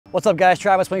What's up, guys?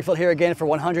 Travis Wingfield here again for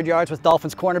 100 Yards with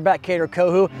Dolphins cornerback Kader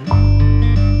Kohou.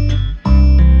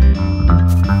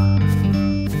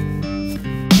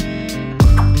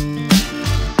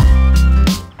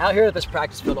 Out here at this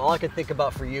practice field, all I could think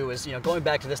about for you is, going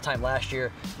back to this time last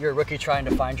year, you're a rookie trying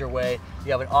to find your way.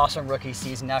 You have an awesome rookie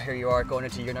season. Now here you are going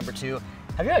into year number 2.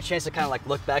 Have you had a chance to kind of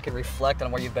look back and reflect on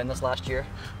where you've been this last year?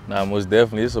 Nah, most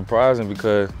definitely. It's surprising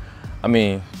because,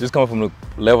 just coming from the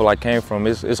level I came from,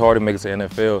 it's hard to make it to the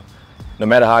NFL. No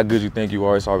matter how good you think you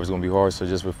are, it's always going to be hard. So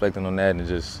just reflecting on that and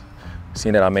just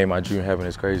seeing that I made my dream happen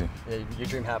is crazy. Yeah, your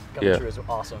dream coming true is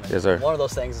awesome. And yes, sir. One of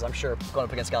those things is, I'm sure, going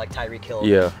up against a guy like Tyreek Hill.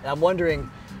 Yeah. And I'm wondering,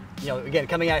 again,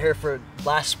 coming out here for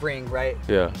last spring, right?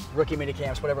 Yeah. Rookie mini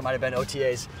camps, whatever it might have been,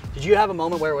 OTAs. Did you have a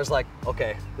moment where it was like,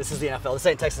 okay, this is the NFL. This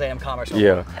ain't Texas A&M Commerce.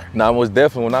 Yeah. Nah, most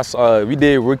definitely. When I saw, we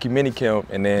did rookie mini camp,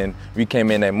 and then we came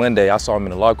in that Monday. I saw him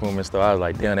in the locker room and stuff. I was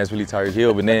like, damn, that's really Tyreek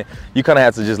Hill. But then you kind of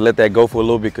have to just let that go for a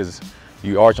little bit because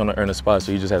you are trying to earn a spot,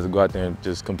 so you just have to go out there and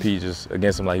just compete just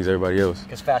against him like he's everybody else.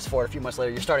 Because fast forward a few months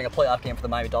later, you're starting a playoff game for the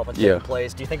Miami Dolphins, taking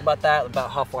plays. Do you think about that, about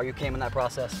how far you came in that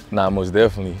process? Nah, most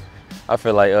definitely. I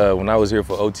feel like when I was here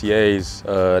for OTAs,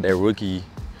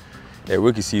 that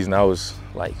rookie season, I was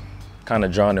like kind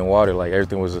of drowned in water. Like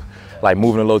everything was like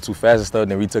moving a little too fast and stuff.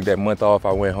 Then we took that month off.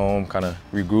 I went home, kind of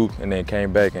regrouped, and then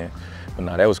came back. But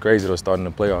nah, that was crazy though, starting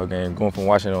the playoff game, going from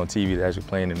watching it on TV to actually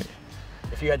playing in it.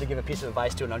 If you had to give a piece of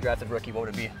advice to an undrafted rookie, what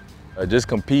would it be? Just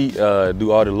compete,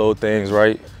 do all the little things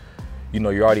right.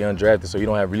 You're already undrafted, so you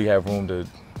don't really have room to,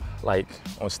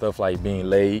 on stuff like being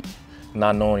late,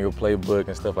 not knowing your playbook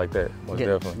and stuff like that. Most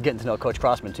definitely. Getting to know Coach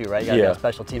Crossman too, right? You gotta know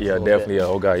special teams. Yeah, definitely.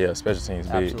 Oh God, yeah, special teams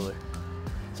big. Absolutely.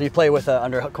 So you play with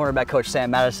under cornerback coach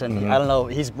Sam Madison. I don't know,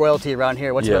 he's royalty around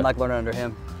here. What's it been like learning under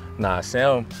him? Nah,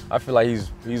 Sam, I feel like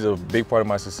he's a big part of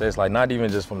my success. Like not even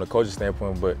just from the coaching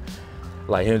standpoint, but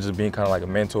like him just being kind of like a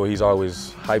mentor. He's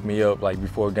always hyped me up like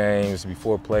before games,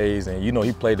 before plays, and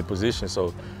he played the position.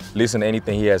 So listen to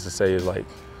anything he has to say is like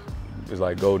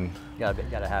golden. You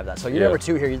gotta have that. So you're number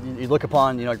 2 here. You look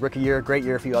upon, rookie year, great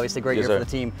year for you, obviously great year for the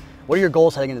team. What are your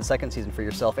goals heading into the second season for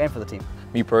yourself and for the team?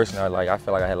 Me personally, I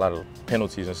feel like I had a lot of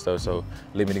penalties and stuff, so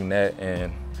limiting that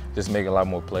and just making a lot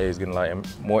more plays, getting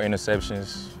more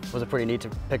interceptions. Was it pretty neat to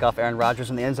pick off Aaron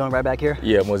Rodgers in the end zone right back here?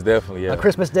 Yeah, most definitely, yeah. On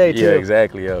Christmas Day, too. Yeah,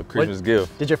 exactly, yeah, Christmas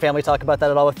gift. Did your family talk about that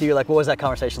at all with you? What was that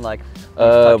conversation like?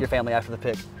 Talk to your family after the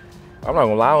pick? I'm not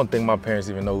gonna lie, I don't think my parents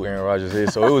even know who Aaron Rodgers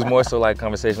is, so it was more so like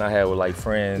conversation I had with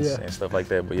friends and stuff like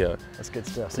that, but yeah. That's good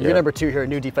stuff. So you're number 2 here,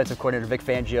 new defensive coordinator, Vic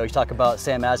Fangio. You talk about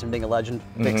Sam Madison being a legend.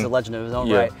 Vic's a legend in his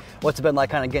own right. What's it been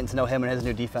like kind of getting to know him and his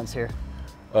new defense here?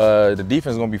 The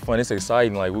defense is gonna be fun. It's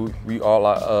exciting. We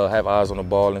all have eyes on the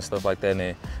ball and stuff like that.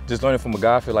 And just learning from a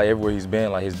guy, I feel like everywhere he's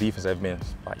been, his defense has been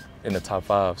in the top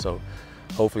 5. So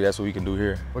hopefully that's what we can do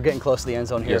here. We're getting close to the end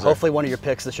zone here. Yes, hopefully one of your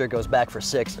picks this year goes back for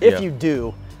 6. If you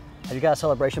do, have you got a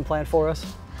celebration plan for us?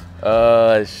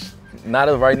 Not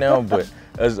as right now, but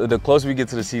the closer we get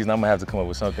to the season, I'm gonna have to come up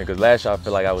with something. Because last year I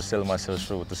feel like I was selling myself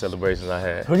short with the celebrations I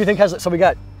had. Who do you think has? So we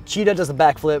got Cheetah does the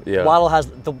backflip. Yeah. Waddle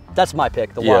has that's my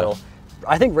pick. The Waddle.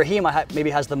 I think Raheem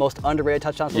maybe has the most underrated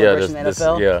touchdown celebration in the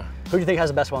NFL. Who do you think has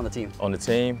the best one on the team? On the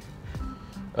team,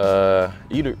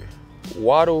 either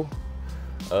Waddle.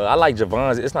 I like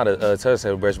Javon's. It's not a touchdown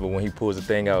celebration, but when he pulls the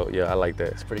thing out, I like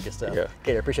that. It's pretty good stuff. Yeah.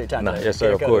 Kader, appreciate your time today. Yes,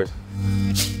 sir, of course.